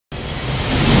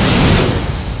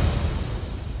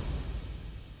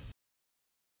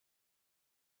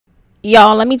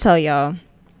Y'all, let me tell y'all.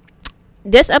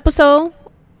 This episode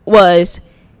was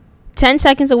 10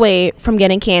 seconds away from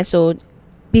getting canceled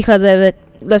because of it.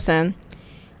 Listen,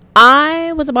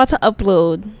 I was about to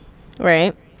upload,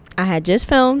 right? I had just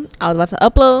filmed. I was about to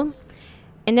upload.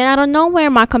 And then out of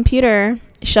nowhere, my computer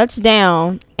shuts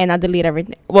down and I delete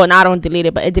everything. Well, no, I don't delete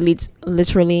it, but it deletes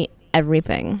literally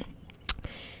everything.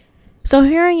 So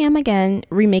here I am again,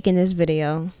 remaking this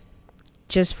video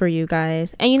just for you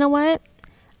guys. And you know what?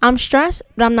 I'm stressed,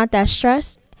 but I'm not that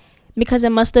stressed because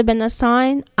it must have been a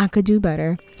sign I could do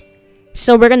better.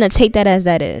 So we're going to take that as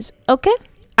that is. Okay?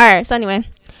 All right. So anyway,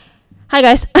 hi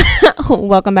guys.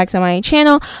 Welcome back to my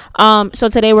channel. So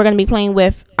today we're going to be playing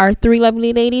with our three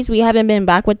lovely ladies. We haven't been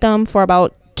back with them for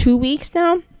about 2 weeks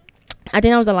now. I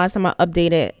think that was the last time I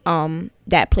updated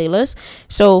that playlist.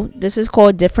 So this is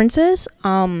called Differences.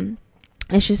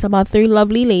 It's just about three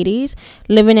lovely ladies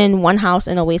living in one house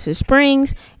in Oasis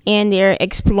Springs, and they're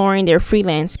exploring their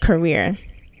freelance career.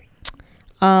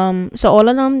 So all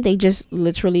of them, they just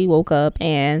literally woke up,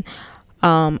 and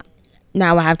now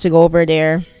I have to go over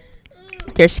their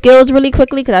skills really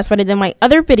quickly because that's what I did in my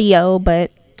other video,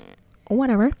 but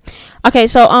whatever. Okay,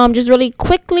 so just really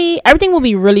quickly, everything will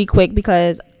be really quick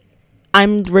because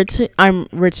I'm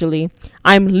literally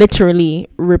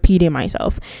repeating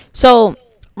myself. So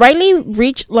Riley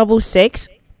reached level 6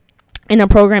 in a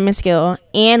programming skill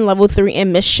and level 3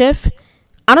 in mischief.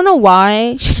 I don't know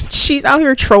why she's out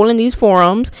here trolling these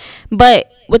forums, but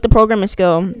with the programming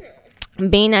skill,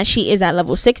 being that she is at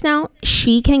level 6 now,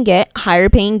 she can get higher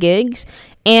paying gigs,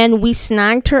 and we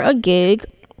snagged her a gig,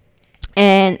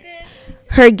 and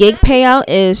her gig payout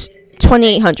is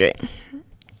 2,800.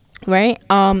 Right?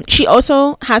 She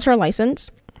also has her license,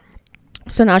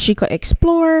 so now she could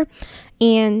explore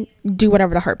and do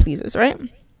whatever the heart pleases, right?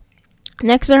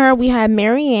 Next to her, we have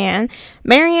Maryanne.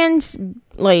 Maryanne's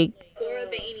like,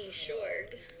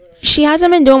 she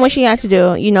hasn't been doing what she had to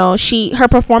do. You know, her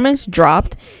performance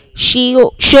dropped.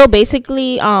 She'll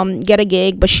basically get a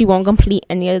gig, but she won't complete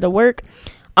any of the work.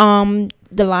 The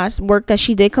last work that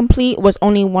she did complete was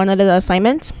only one of the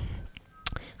assignments,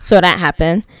 so that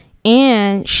happened.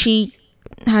 And she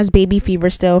has baby fever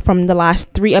still from the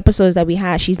last 3 episodes that we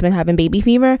had. She's been having baby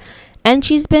fever, and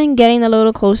she's been getting a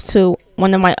little close to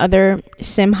one of my other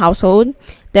sim household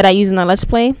that I use in the Let's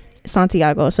Play,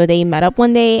 Santiago. So they met up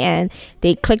one day and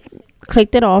they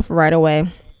clicked it off right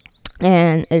away,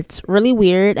 and it's really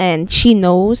weird. And she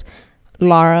knows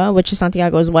Laura, which is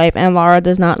Santiago's wife, and Laura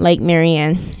does not like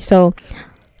Maryanne. So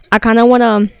I kind of want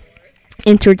to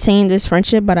entertain this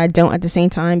friendship, but I don't at the same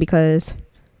time because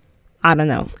I don't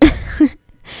know.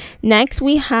 Next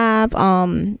we have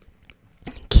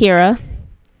Kira.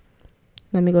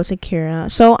 Let me go to Kira.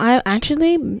 So I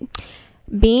actually,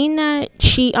 being that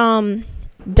she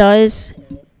does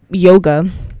yoga,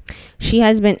 she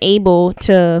has been able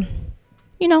to,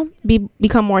 you know,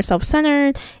 become more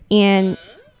self-centered, and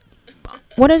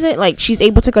what is it like, she's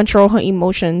able to control her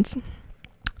emotions.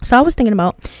 So I was thinking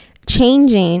about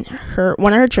changing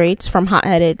one of her traits from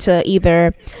hot-headed to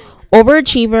either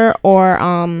overachiever or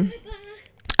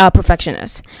a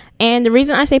perfectionist. And the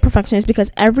reason I say perfectionist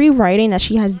because every writing that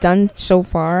she has done so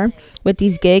far with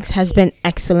these gigs has been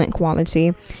excellent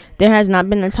quality. There has not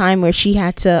been a time where she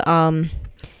had to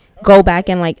go back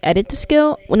and like edit the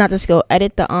skill, well, not the skill,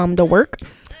 edit the work.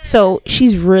 So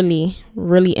she's really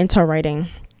into writing.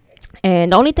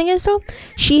 And the only thing is, though,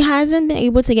 she hasn't been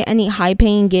able to get any high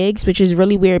paying gigs, which is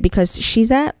really weird because she's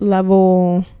at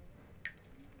level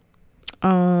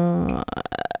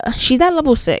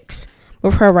 6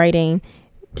 with her writing.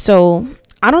 So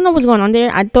I don't know what's going on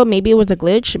there. I thought maybe it was a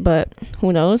glitch, but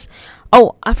who knows.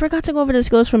 Oh, I forgot to go over the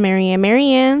skills for Maryanne.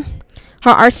 Maryanne,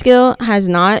 her art skill has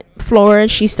not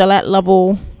flourished. She's still at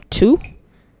level 2.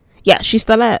 She's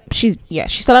still at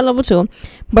level 2,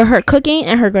 but her cooking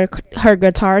and her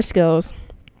guitar skills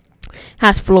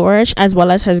has flourished, as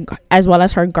well as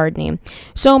her gardening.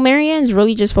 So Maryanne's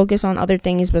really just focused on other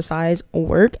things besides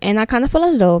work, and I kind of feel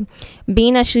as though,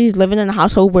 being that she's living in a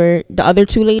household where the other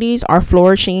 2 ladies are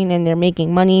flourishing and they're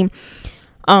making money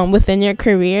within their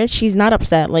career, she's not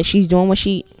upset. Like, she's doing what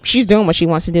she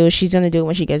wants to do. She's gonna do it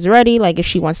when she gets ready. Like, if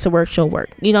she wants to work, she'll work.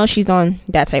 You know, she's on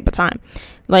that type of time.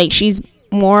 Like, she's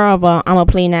more of a, I'm gonna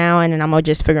play now and then I'm gonna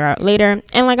just figure out later.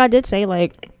 And like I did say,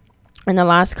 like in the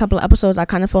last couple of episodes, I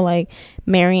kind of feel like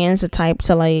Maryanne's the type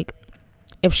to, like,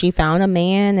 if she found a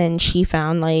man and she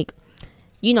found, like,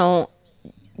 you know,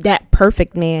 that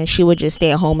perfect man, she would just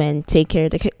stay at home and take care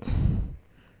of the kid.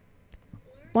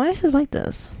 Why is this like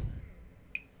this?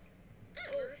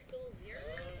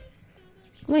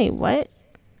 Wait, what?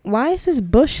 Why is this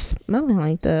bush smelling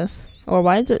like this? Or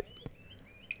why is it?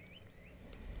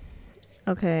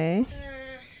 Okay.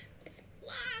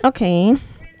 Okay.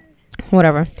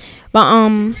 Whatever. But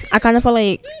I kind of feel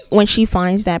like when she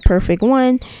finds that perfect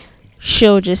one,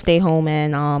 she'll just stay home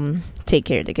and take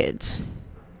care of the kids.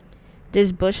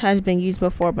 This bush has been used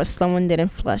before, but someone didn't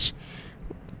flush.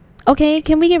 Okay,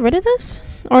 can we get rid of this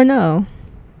or no?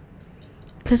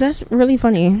 Because that's really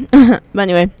funny. But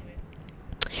anyway,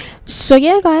 so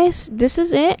yeah, guys, this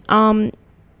is it.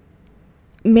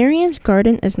 Maryanne's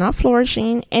garden is not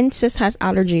flourishing, and sis has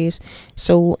allergies.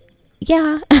 So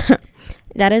yeah,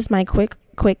 that is my quick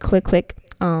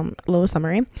little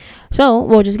summary. So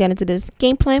we'll just get into this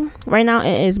gameplay. Right now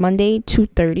it is Monday,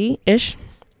 2:30 ish,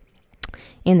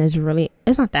 and it's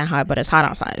not that hot, but it's hot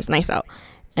outside. It's nice out,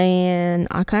 and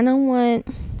I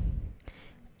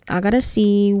gotta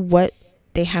see what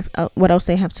they have, what else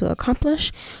they have to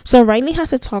accomplish. So Riley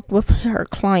has to talk with her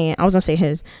client. I was gonna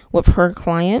say with her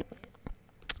client.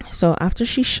 So after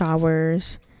she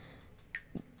showers,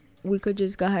 we could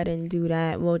just go ahead and do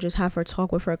that. We'll just have her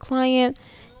talk with her client.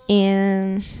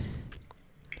 And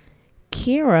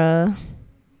Kira,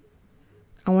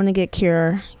 I want to get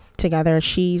Kira together.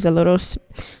 She's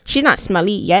not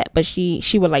smelly yet, but she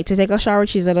would like to take a shower.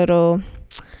 She's a little,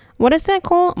 what is that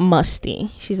called?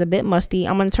 Musty. She's a bit musty.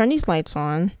 I'm going to turn these lights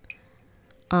on.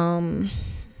 My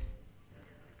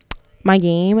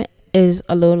game is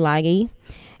a little laggy.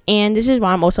 And this is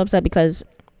why I'm also upset, because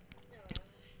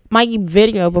my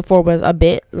video before was a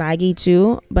bit laggy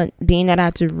too, but being that I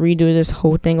have to redo this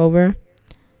whole thing over,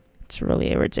 it's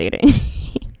really irritating.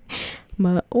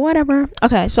 But whatever.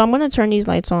 Okay, so I'm gonna turn these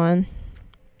lights on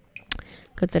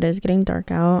because it is getting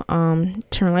dark out.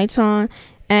 Turn lights on,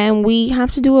 and we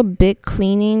have to do a big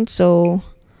cleaning, so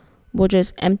we'll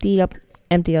just empty out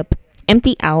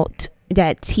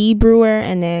that tea brewer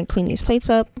and then clean these plates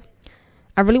up.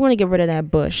 I really want to get rid of that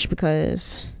bush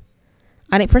because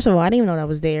first of all, I didn't even know that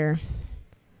was there.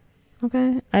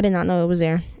 Okay, I did not know it was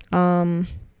there. Clean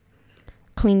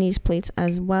these plates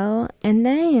as well, and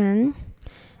then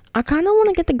I kind of want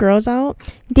to get the girls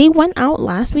out. They went out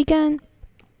last weekend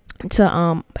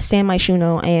to San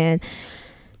Myshuno, and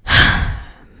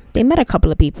they met a couple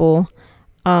of people.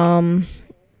 Maryanne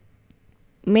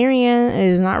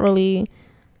is not really.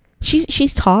 She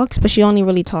talks, but she only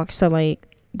really talks to like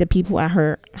the people at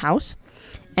her house.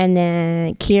 And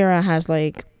then Kira has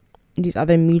like these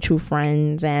other mutual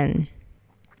friends, and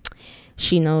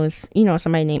she knows,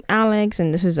 somebody named Alex,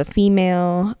 and this is a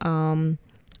female.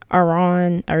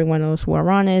 Aron, everyone knows who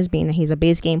Aron is, being that he's a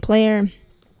base game player.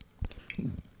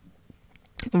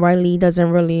 Riley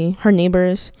her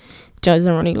neighbors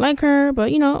doesn't really like her, but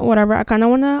whatever. I kind of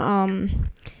want to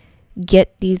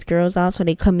get these girls out so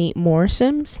they can meet more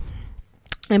Sims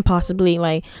and possibly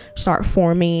like start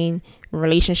forming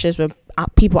relationships with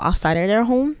people outside of their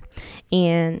home.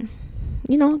 And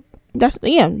that's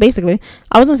basically.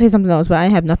 I was gonna say something else, but I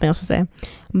have nothing else to say.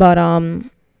 But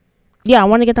I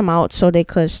want to get them out so they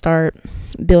could start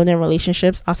building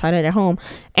relationships outside of their home.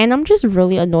 And I'm just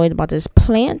really annoyed about this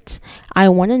plant. I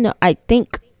want to know, I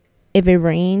think if it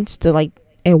rains,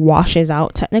 it washes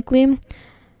out technically.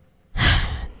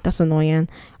 That's annoying.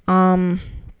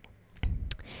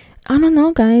 I don't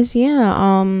know, guys.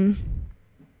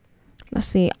 Let's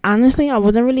see. Honestly, I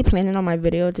wasn't really planning on my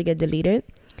video to get deleted,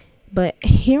 but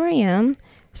here I am.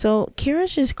 So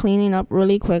Kira's just cleaning up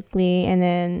really quickly, and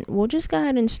then we'll just go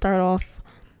ahead and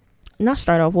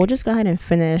we'll just go ahead and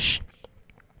finish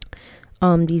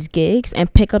these gigs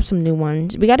and pick up some new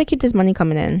ones. We got to keep this money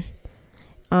coming in.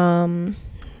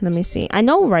 Let me see. I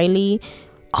know Riley.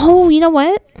 Oh, you know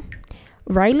what?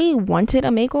 Riley wanted a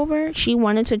makeover. She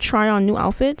wanted to try on new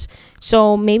outfits.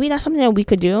 So maybe that's something that we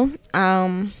could do.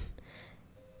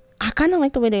 I kind of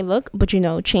like the way they look, but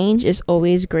change is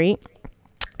always great.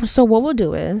 So what we'll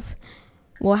do is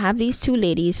we'll have these two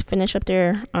ladies finish up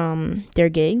their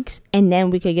gigs, and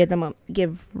then we could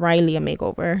give Riley a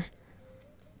makeover.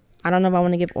 I don't know if I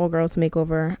want to give all girls a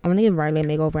makeover. I want to give Riley a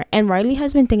makeover. And Riley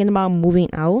has been thinking about moving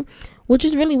out, which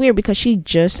is really weird because she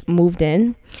just moved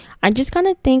in. I just kind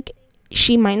of think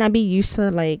she might not be used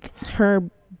to like her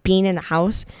being in the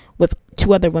house with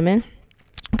two other women,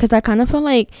 because I kind of feel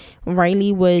like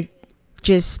Riley would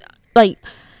just like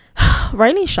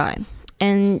Riley's shy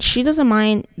and she doesn't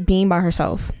mind being by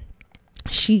herself.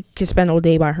 She can spend all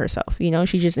day by herself,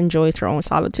 she just enjoys her own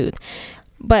solitude.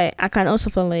 But I kind of also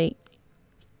feel like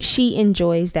she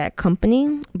enjoys that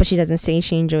company, but she doesn't say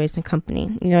she enjoys the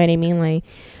company. You know what I mean? Like,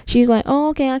 she's like, oh,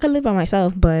 okay, I could live by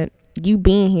myself, but you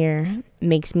being here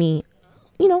makes me,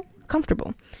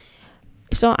 comfortable.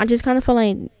 So I just kind of feel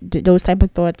like those type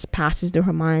of thoughts passes through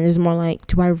her mind. It's more like,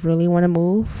 do I really want to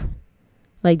move?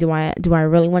 Like, do I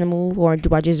really want to move, or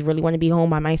do I just really want to be home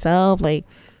by myself? Like,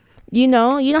 you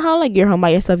know how like you're home by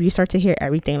yourself, you start to hear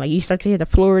everything. Like, you start to hear the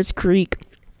floors creak,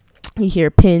 you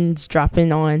hear pins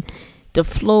dropping on the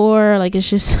floor. Like, it's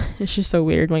just so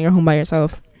weird when you're home by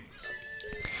yourself.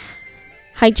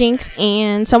 Hi Jinx,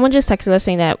 and someone just texted us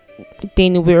saying that they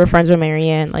knew we were friends with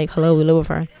Maryanne. Like, hello, we live with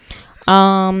her.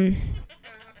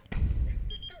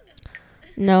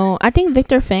 No, I think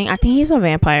Victor Fang, I think he's a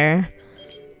vampire.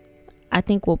 I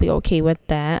think we'll be okay with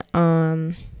that.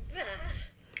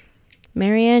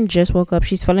 Maryanne just woke up.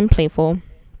 She's feeling playful,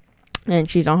 and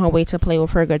she's on her way to play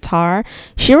with her guitar.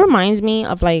 She reminds me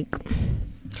of, like,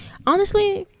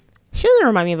 honestly, she doesn't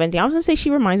remind me of anything. I was gonna say she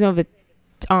reminds me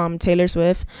of Taylor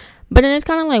Swift, but then it's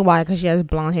kind of like, why? Because she has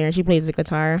blonde hair and she plays the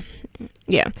guitar.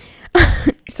 Yeah.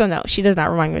 So no, she does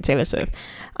not remind me of Taylor Swift.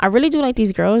 I really do like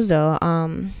these girls though.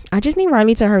 I just need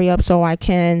Riley to hurry up so I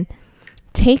can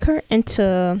take her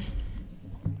into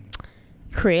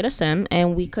create a sim,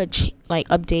 and we could like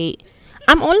update.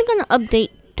 I'm only gonna update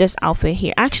this outfit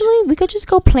here. Actually, we could just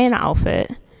go plan an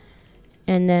outfit,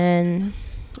 and then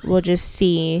we'll just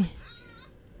see.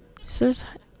 Sis,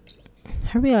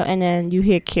 hurry up. And then you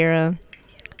hear Kira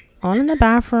all in the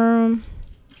bathroom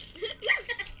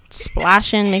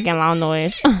splashing, making loud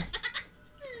noise.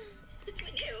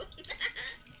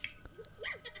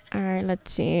 Alright,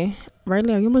 let's see.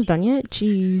 Riley, are you almost done yet?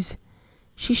 Jeez.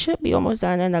 She should be almost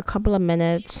done in a couple of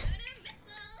minutes.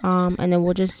 And then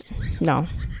we'll just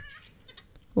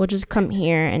come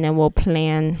here, and then we'll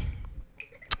plan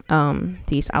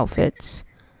these outfits.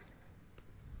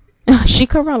 She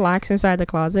could relax inside the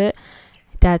closet.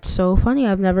 That's so funny.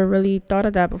 I've never really thought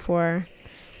of that before.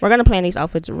 We're gonna plan these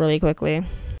outfits really quickly.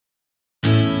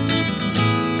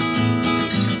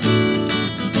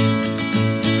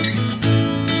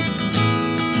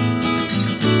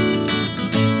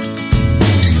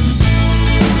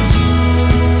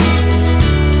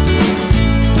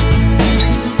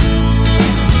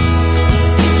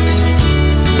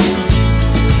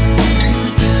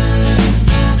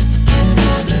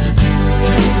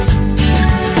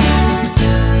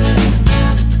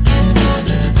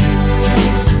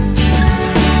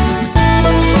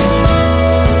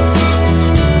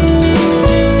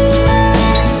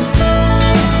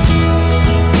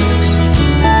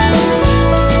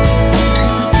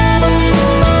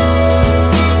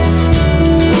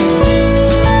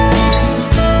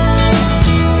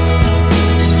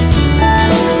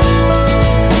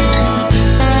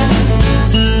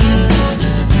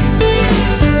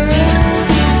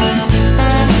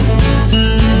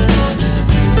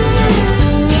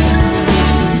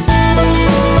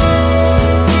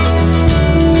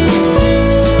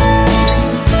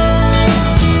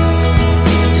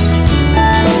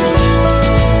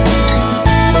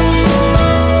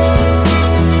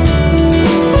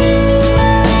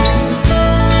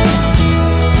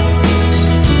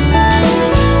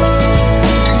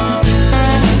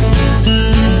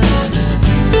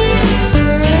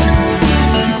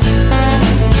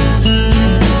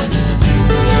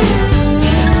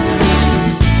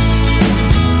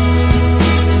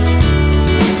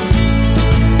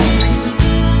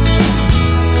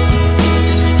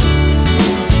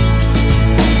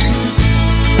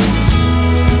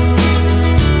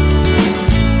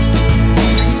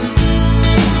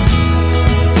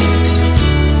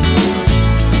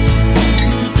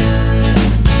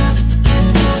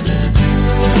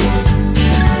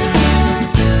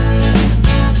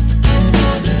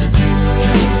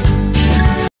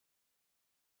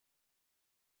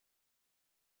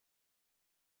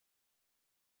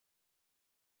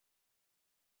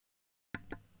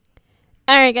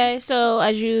 Alright guys, so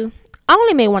I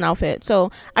only made one outfit,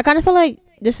 so I kind of feel like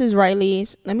this is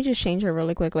Riley's. Let me just change her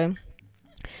really quickly. I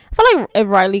feel like if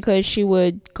Riley could, she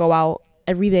would go out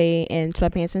every day in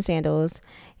sweatpants and sandals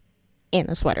and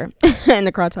a sweater and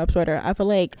a crop top sweater. I feel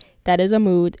like that is a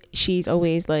mood. She's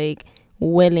always like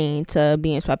willing to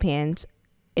be in sweatpants.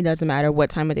 It doesn't matter what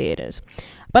time of day it is.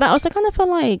 But I also kind of feel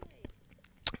like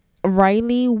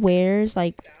Riley wears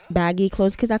like baggy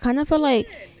clothes, because I kind of feel like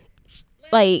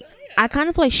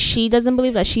she doesn't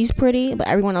believe that she's pretty, but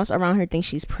everyone else around her thinks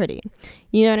she's pretty.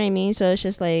 You know what I mean? So it's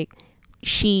just like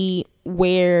she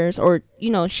wears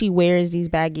these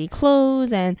baggy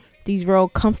clothes and these real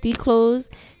comfy clothes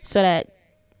so that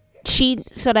she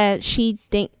wears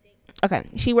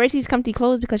these comfy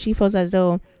clothes because she feels as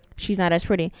though she's not as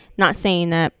pretty. Not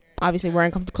saying that obviously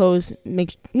wearing comfy clothes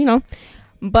makes,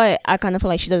 but I kind of feel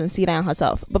like she doesn't see that in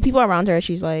herself. But people around her,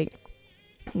 she's like,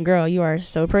 girl, you are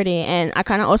so pretty. And I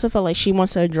kind of also feel like she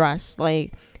wants to dress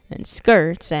like in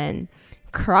skirts and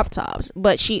crop tops,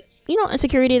 but she,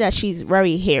 insecurity that she's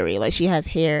very hairy. Like she has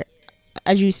hair,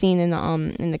 as you've seen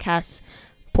in the cast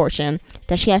portion,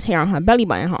 that she has hair on her belly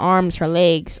button, her arms, her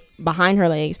legs, behind her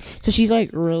legs. So she's like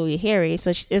really hairy.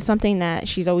 So it's something that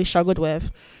she's always struggled with,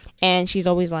 and she's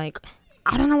always like,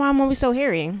 I don't know why I'm always so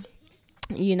hairy.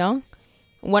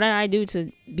 What did I do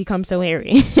to become so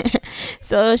hairy?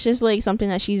 So it's just like something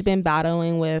that she's been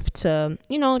battling with to,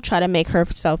 try to make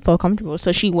herself feel comfortable.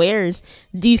 So she wears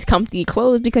these comfy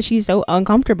clothes because she's so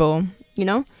uncomfortable, I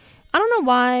don't know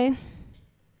why.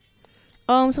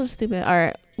 Oh, I'm so stupid. All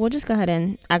right, we'll just go ahead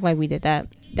and act like we did that.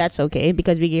 That's okay,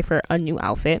 because we gave her a new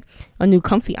outfit, a new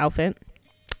comfy outfit.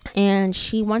 And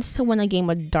she wants to win a game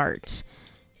of darts.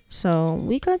 So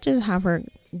we could just have her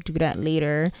do that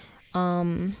later.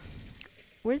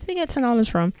 Where did we get $10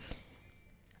 from?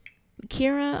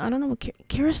 Kira, I don't know what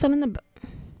Kira's still in the.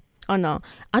 Oh no,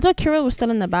 I thought Kira was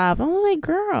still in the bath. I was like,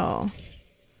 girl,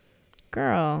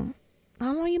 how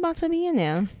long are you about to be in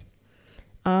there?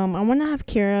 I want to have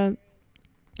Kira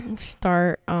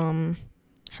start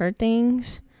her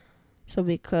things, so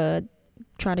we could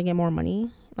try to get more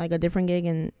money, like a different gig,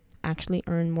 and actually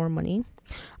earn more money.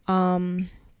 Let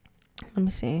me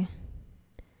see.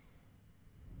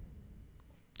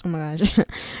 Oh my gosh.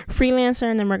 Freelancer,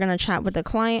 and then we're gonna chat with the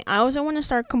client. I also want to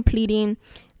start completing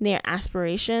their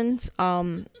aspirations.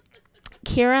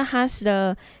 Kira has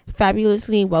the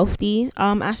fabulously wealthy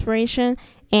aspiration,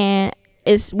 and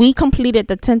we completed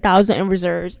the 10,000 in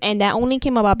reserves, and that only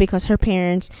came about because her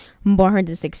parents bought her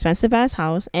this expensive ass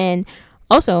house. And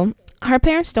also, her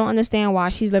parents don't understand why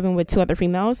she's living with 2 other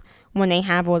females when they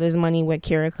have all this money where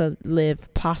Kira could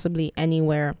live possibly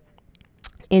anywhere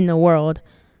in the world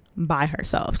by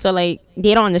herself. So like,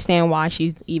 they don't understand why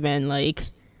she's even like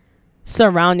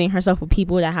surrounding herself with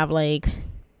people that have like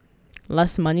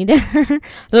less money than her.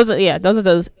 those are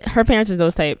those, her parents is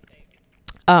those type.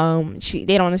 They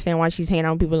don't understand why she's hanging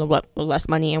out with people with less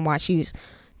money, and why she's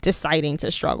deciding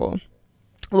to struggle.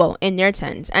 Well, in their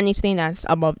tens, anything that's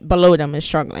below them is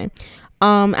struggling.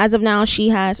 As of now, she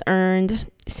has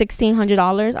earned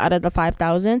 $1,600 out of the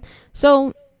 5,000.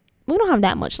 So we don't have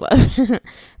that much left.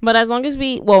 But as long as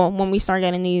when we start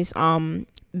getting these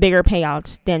bigger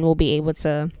payouts, then we'll be able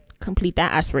to complete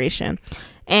that aspiration.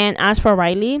 And as for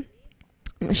Riley,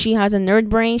 she has a nerd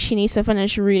brain. She needs to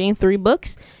finish reading 3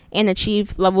 books and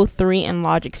achieve level 3 in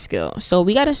logic skill. So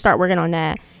we got to start working on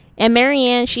that. And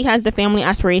Maryanne, she has the family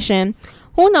aspiration.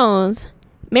 Who knows?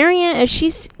 Maryanne, if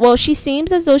she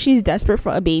seems as though she's desperate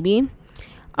for a baby.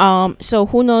 So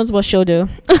who knows what she'll do?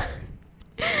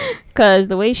 Because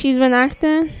the way she's been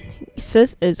acting,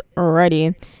 sis is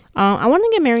ready. I want to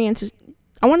get Maryanne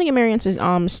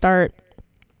to start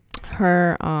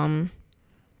her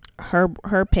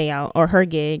payout, or her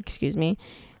gig, excuse me.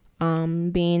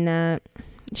 Being that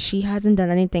she hasn't done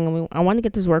anything, and I want to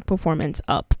get this work performance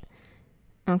up.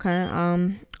 Okay.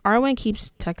 Arwen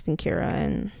keeps texting Kira,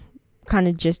 and kind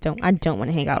of just don't want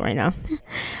to hang out right now.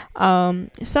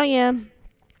 So yeah.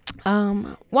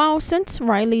 Wow, since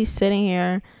Riley's sitting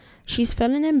here, she's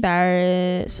feeling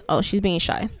embarrassed. Oh, she's being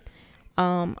shy.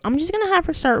 I'm just gonna have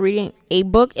her start reading a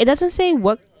book. It doesn't say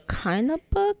what kind of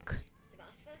book.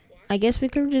 I guess we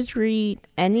could just read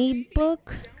any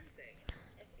book.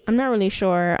 I'm not really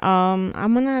sure. I'm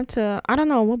gonna have to, I don't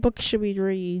know, what book should we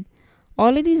read?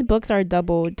 All of these books are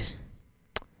doubled.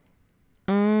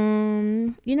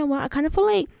 You know what? I kind of feel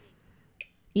like,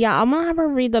 yeah, I'm gonna have her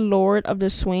read The Lord of the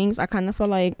Swings. I kind of feel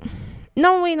like,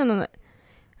 no.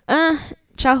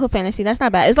 Childhood fantasy. That's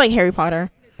not bad. It's like Harry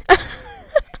Potter.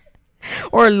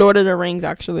 Or Lord of the Rings,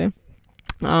 actually.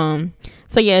 So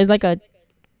yeah, it's like a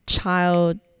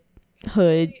childhood,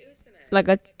 like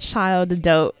a child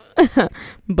adult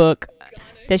book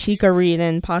that she could read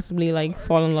and possibly like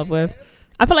fall in love with.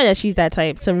 I feel like that she's that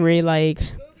type to read like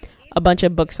a bunch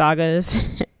of book sagas,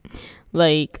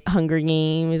 like Hunger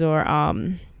Games, or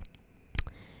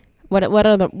what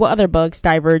other books,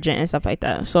 Divergent and stuff like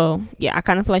that. So yeah, I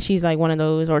kind of feel like she's like one of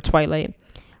those, or Twilight.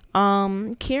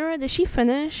 Kira, did she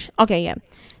finish? Okay, yeah.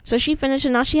 So she finished,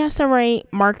 and now she has to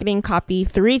write marketing copy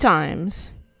 3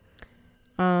 times.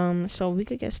 So we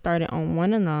could get started on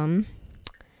one of them.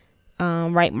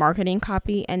 Write marketing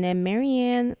copy, and then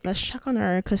Maryanne, let's check on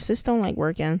her because sis don't like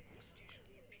working.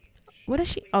 What is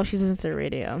she? Oh, she's listening to the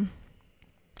radio.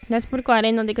 That's pretty cool. I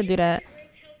didn't know they could do that.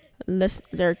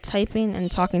 They're typing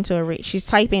and talking to she's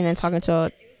typing and talking to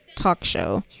a talk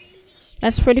show.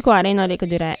 That's pretty cool. I didn't know they could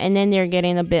do that. And then they're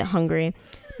getting a bit hungry.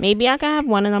 Maybe I can have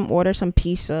one of them order some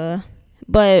pizza,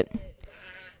 but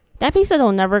that pizza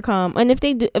don't never come. And if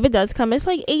it does come, it's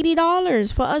like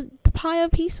 $80 for a pie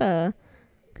of pizza.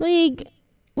 Like,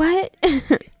 what?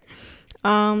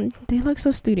 They look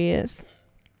so studious.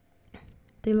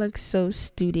 They look so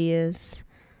studious.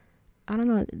 I don't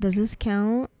know. Does this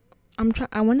count?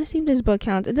 I want to see if this book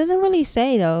counts. It doesn't really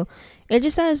say though. It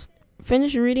just says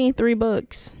finish reading 3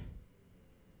 books.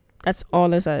 That's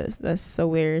all it says. That's so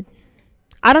weird.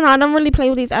 I don't know. I don't really play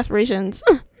with these aspirations.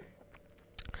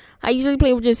 I usually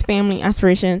play with just family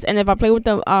aspirations, and if I play with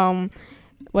the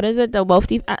what is it, the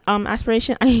wealthy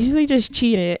aspiration, I usually just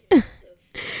cheat it.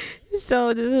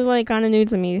 So this is like kind of new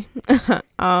to me.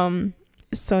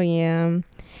 So yeah,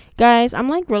 guys, I'm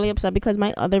like really upset because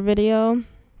my other video,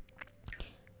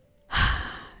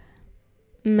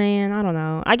 man, I don't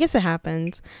know. I guess it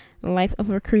happens. Life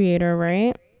of a creator,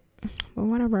 right? But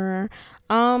whatever.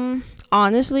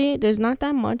 Honestly, there's not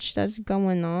that much that's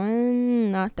going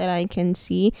on. Not that I can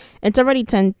see. It's already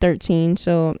 10:13.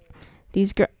 So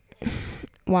these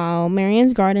wow,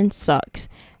 Maryanne's garden sucks.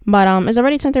 But it's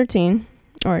already 10:13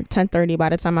 or 10:30 by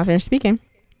the time I finish speaking.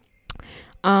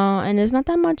 And there's not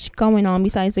that much going on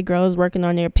besides the girls working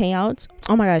on their payouts.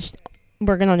 Oh my gosh,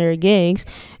 working on their gigs.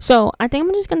 So I think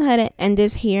I'm just gonna head and end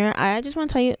this here. I just want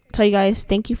to tell you guys,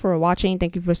 thank you for watching,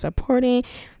 thank you for supporting.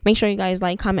 Make sure you guys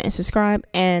like, comment, and subscribe,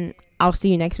 and I'll see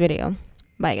you next video.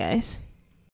 Bye guys.